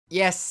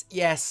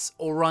Yes,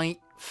 alright,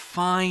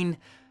 fine.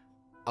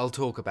 I'll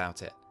talk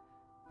about it.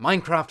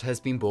 Minecraft has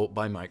been bought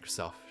by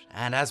Microsoft,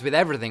 and as with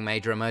everything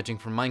major emerging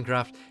from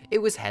Minecraft, it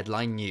was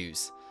headline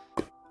news.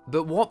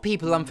 But what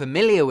people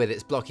unfamiliar with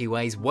its blocky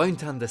ways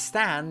won't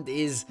understand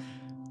is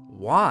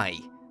why.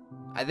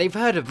 They've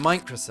heard of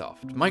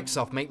Microsoft.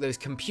 Microsoft make those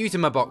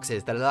computer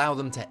boxes that allow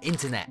them to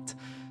internet.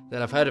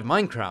 They'll have heard of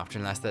Minecraft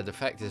unless their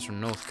defectors from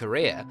North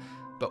Korea.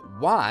 But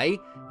why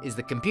is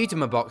the computer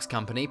box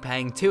company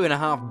paying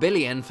 $2.5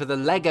 billion for the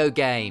Lego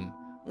game?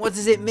 What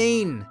does it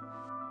mean?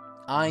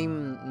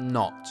 I'm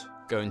not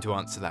going to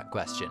answer that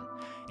question.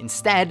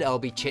 Instead, I'll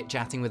be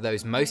chit-chatting with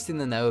those most in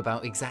the know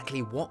about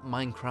exactly what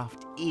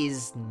Minecraft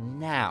is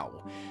now.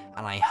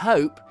 And I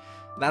hope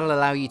that'll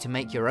allow you to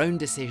make your own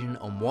decision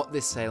on what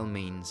this sale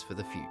means for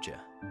the future.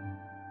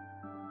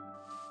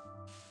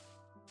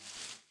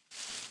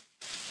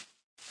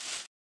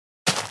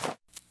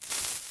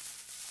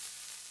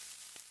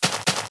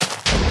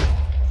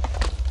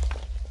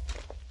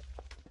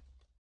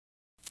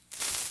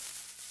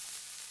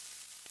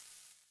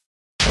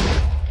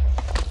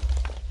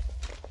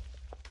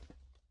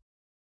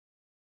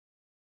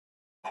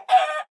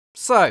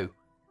 So,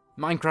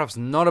 Minecraft's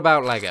not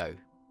about Lego,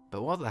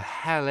 but what the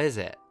hell is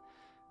it?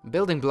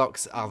 Building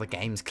blocks are the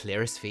game's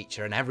clearest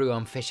feature, and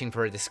everyone fishing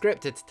for a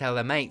descriptor to tell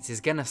their mates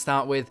is gonna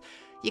start with,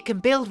 "You can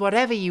build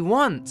whatever you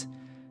want."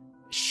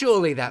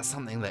 Surely that's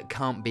something that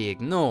can't be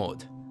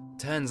ignored.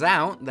 Turns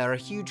out there are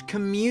huge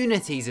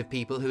communities of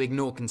people who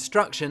ignore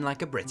construction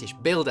like a British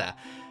builder,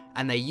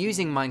 and they're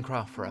using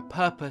Minecraft for a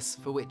purpose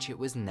for which it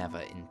was never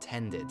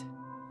intended.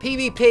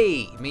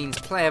 PvP means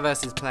player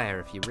versus player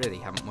if you really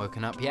haven't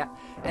woken up yet.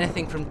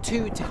 Anything from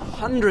 2 to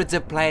hundreds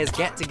of players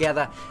get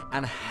together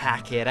and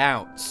hack it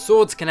out.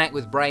 Swords connect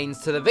with brains,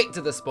 to the victor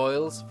the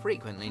spoils,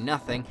 frequently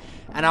nothing,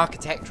 and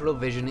architectural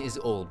vision is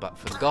all but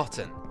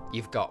forgotten.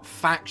 You've got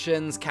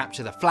factions,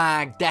 capture the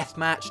flag,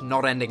 deathmatch,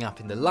 not ending up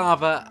in the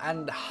lava,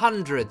 and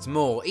hundreds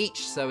more,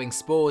 each sowing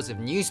spores of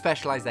new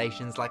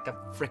specializations like a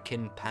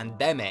frickin'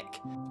 pandemic.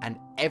 And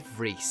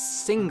every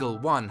single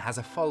one has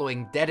a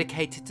following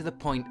dedicated to the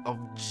point of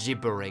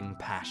gibbering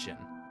passion.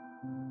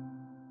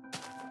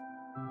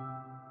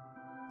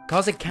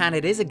 'Cause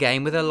it is a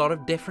game with a lot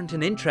of different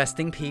and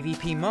interesting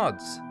PvP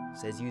mods,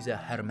 says user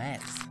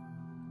Hermes.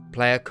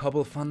 Player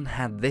Cobblefun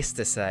had this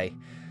to say: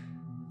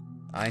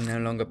 "I no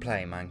longer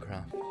play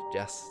Minecraft,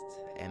 just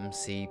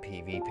MC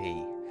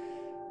PvP.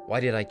 Why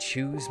did I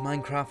choose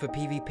Minecraft for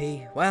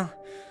PvP? Well,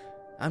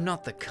 I'm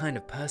not the kind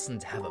of person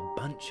to have a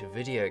bunch of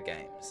video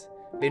games.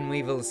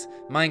 Binweevils,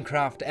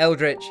 Minecraft,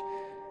 Eldritch,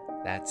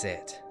 that's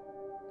it.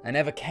 I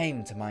never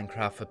came to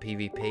Minecraft for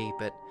PvP,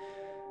 but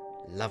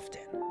loved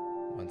it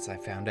once I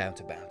found out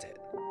about it.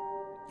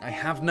 I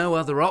have no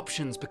other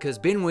options because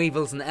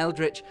Binweevils and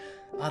Eldritch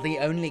are the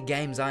only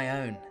games I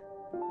own,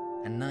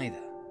 and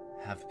neither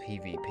have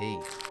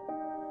PvP.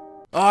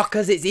 Oh,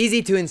 'cause it's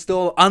easy to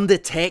install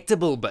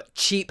undetectable but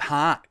cheap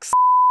hacks."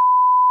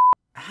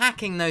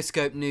 Hacking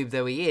no-scope noob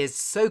though he is,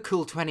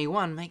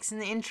 SoCool21 makes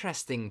an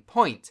interesting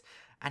point,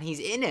 and he's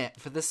in it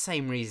for the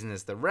same reason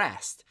as the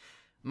rest.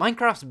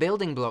 Minecraft's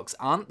building blocks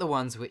aren't the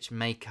ones which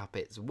make up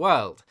its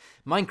world.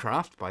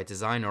 Minecraft, by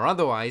design or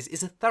otherwise,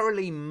 is a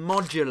thoroughly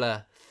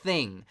modular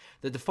thing,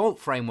 the default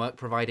framework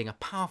providing a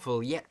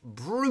powerful yet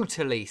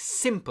brutally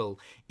simple,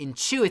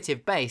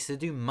 intuitive base to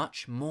do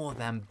much more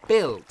than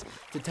build,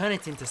 to turn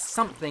it into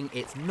something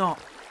it's not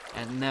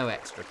at no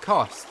extra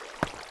cost.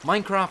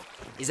 Minecraft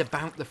is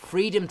about the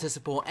freedom to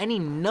support any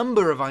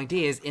number of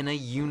ideas in a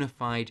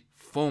unified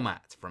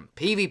format, from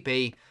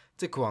PvP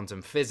to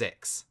quantum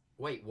physics.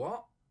 Wait,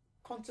 what?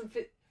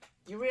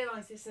 You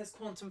realise this says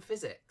quantum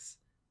physics?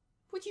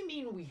 What do you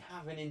mean we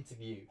have an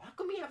interview? How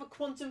can we have a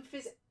quantum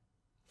physics?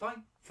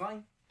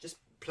 Fine, just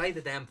play the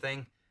damn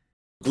thing.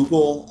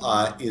 Google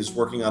is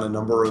working on a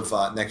number of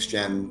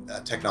next-gen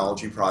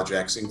technology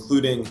projects,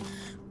 including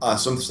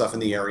some stuff in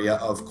the area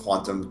of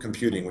quantum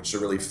computing, which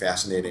is a really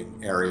fascinating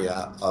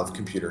area of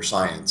computer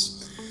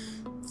science.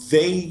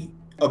 They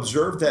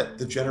observed that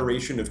the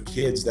generation of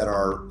kids that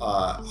are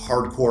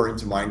hardcore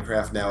into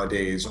Minecraft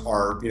nowadays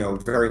are,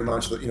 very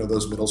much,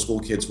 those middle school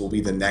kids will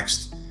be the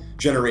next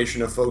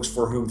generation of folks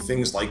for whom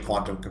things like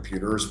quantum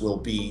computers will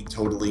be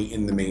totally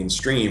in the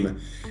mainstream.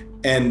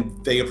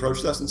 And they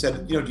approached us and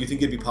said, do you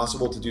think it'd be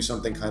possible to do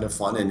something kind of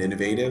fun and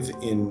innovative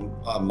in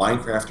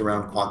Minecraft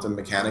around quantum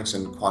mechanics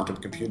and quantum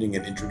computing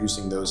and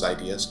introducing those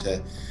ideas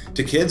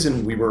to kids?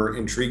 And we were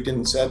intrigued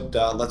and said,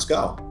 let's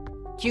go.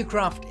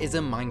 qCraft is a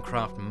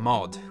Minecraft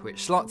mod,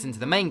 which slots into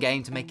the main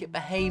game to make it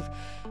behave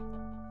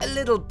a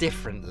little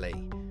differently.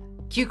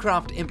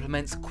 qCraft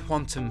implements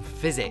quantum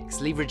physics,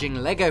 leveraging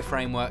Lego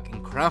framework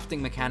and crafting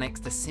mechanics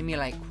to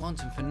simulate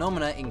quantum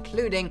phenomena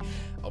including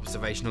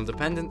observational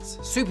dependence,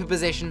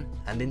 superposition,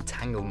 and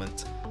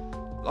entanglement.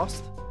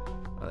 Lost?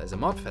 Well, there's a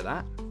mod for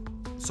that.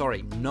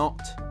 Sorry, not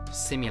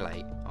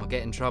simulate. I'll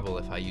get in trouble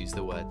if I use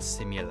the word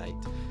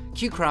simulate.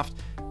 qCraft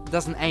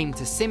doesn't aim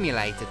to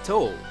simulate at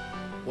all.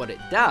 What it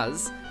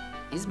does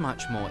is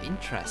much more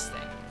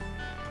interesting.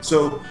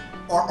 So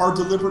our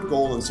deliberate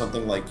goal in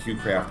something like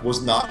qCraft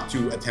was not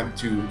to attempt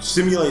to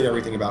simulate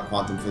everything about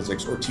quantum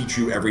physics or teach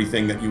you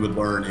everything that you would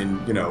learn in,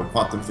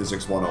 Quantum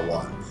Physics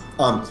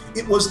 101.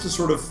 It was to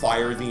sort of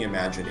fire the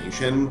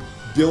imagination,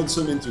 build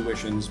some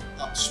intuitions,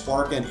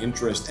 spark an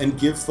interest, and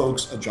give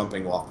folks a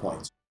jumping off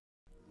point.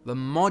 The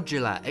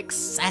modular,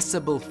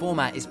 accessible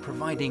format is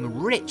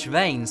providing rich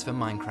veins for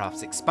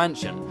Minecraft's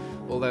expansion,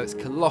 although its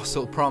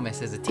colossal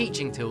promise as a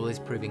teaching tool is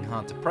proving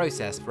hard to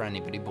process for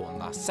anybody born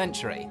last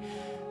century.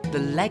 The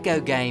LEGO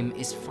game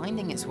is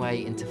finding its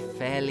way into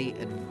fairly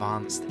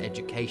advanced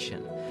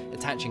education,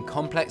 attaching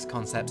complex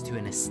concepts to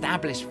an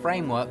established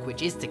framework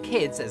which is to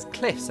kids as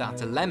cliffs are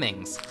to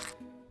lemmings.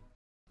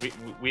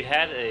 We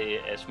had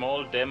a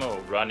small demo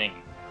running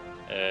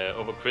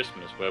over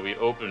Christmas where we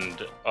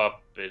opened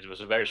up. It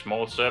was a very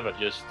small server,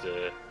 just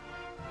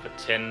for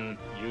 10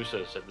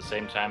 users at the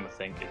same time, I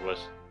think it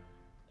was,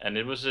 and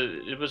it was a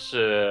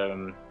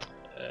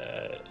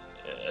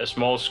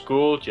small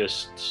school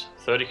just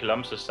 30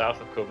 kilometers south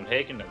of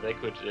Copenhagen, and they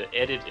could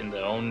edit in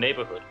their own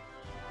neighborhood.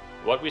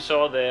 What we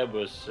saw there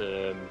was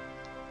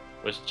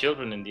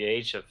children in the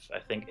age of, I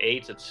think,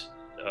 8 to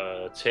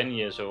 10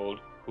 years old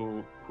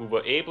who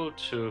were able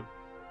to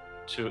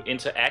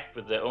interact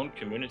with their own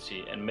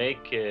community and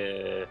make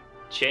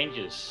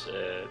changes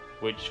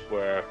which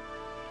were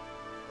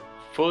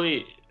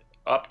fully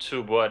up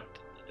to what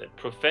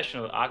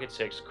professional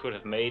architects could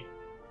have made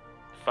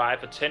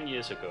 5 or 10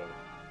 years ago.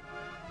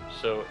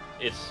 So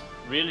it's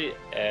really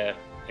a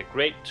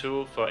great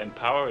tool for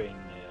empowering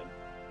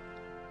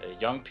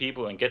young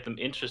people and get them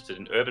interested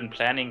in urban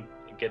planning,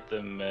 and get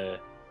them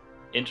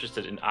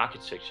interested in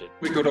architecture.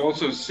 We could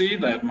also see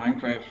that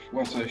Minecraft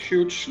was a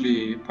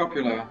hugely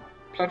popular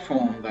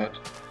platform that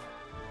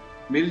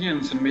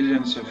millions and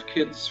millions of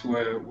kids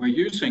were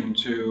using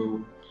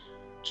to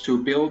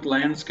build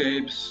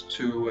landscapes,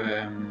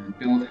 to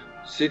build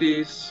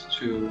cities,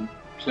 to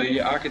play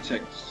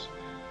architects.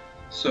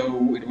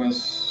 So it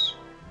was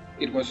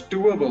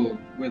doable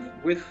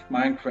with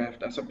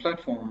Minecraft as a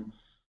platform.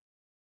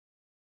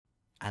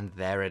 And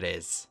there it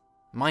is.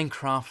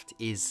 Minecraft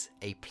is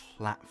a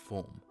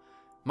platform.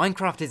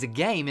 Minecraft is a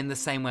game in the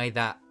same way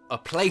that a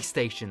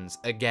PlayStation's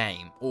a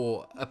game,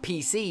 or a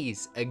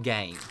PC's a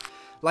game.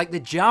 Like the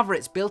Java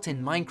it's built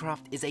in,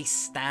 Minecraft is a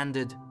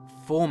standard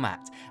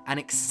format, an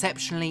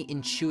exceptionally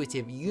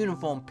intuitive,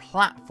 uniform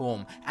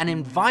platform, an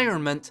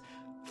environment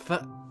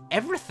for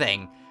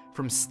everything,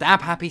 from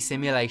stab-happy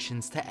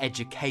simulations to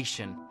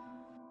education.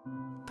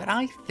 But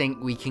I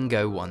think we can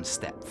go one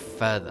step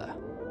further.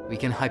 We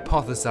can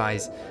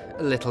hypothesize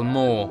a little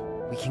more.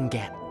 We can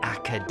get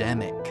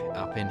academic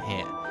up in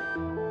here.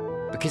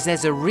 Because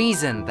there's a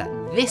reason that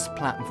this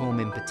platform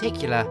in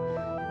particular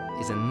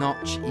is a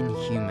notch in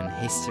human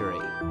history.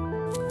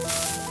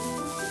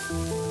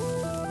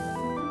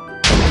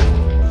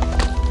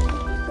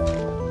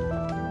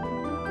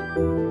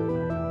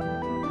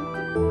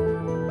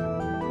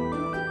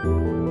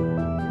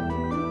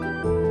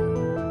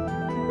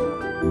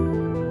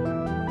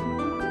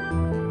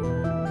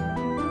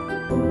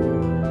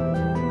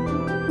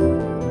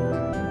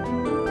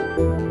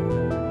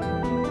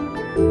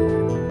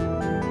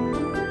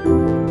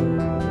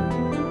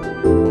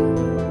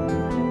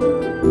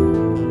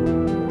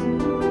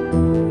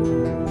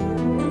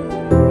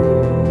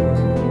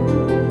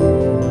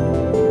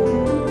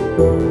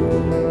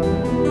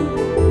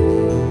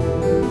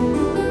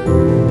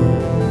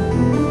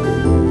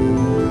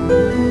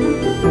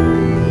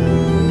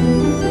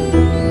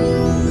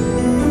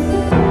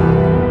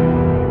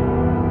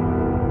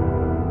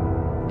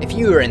 If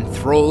you are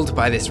enthralled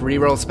by this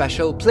reroll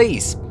special,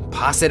 please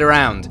pass it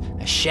around.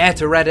 A share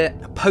to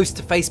Reddit, a post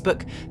to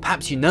Facebook,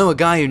 perhaps you know a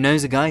guy who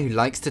knows a guy who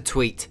likes to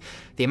tweet.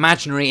 The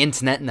imaginary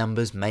internet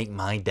numbers make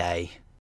my day.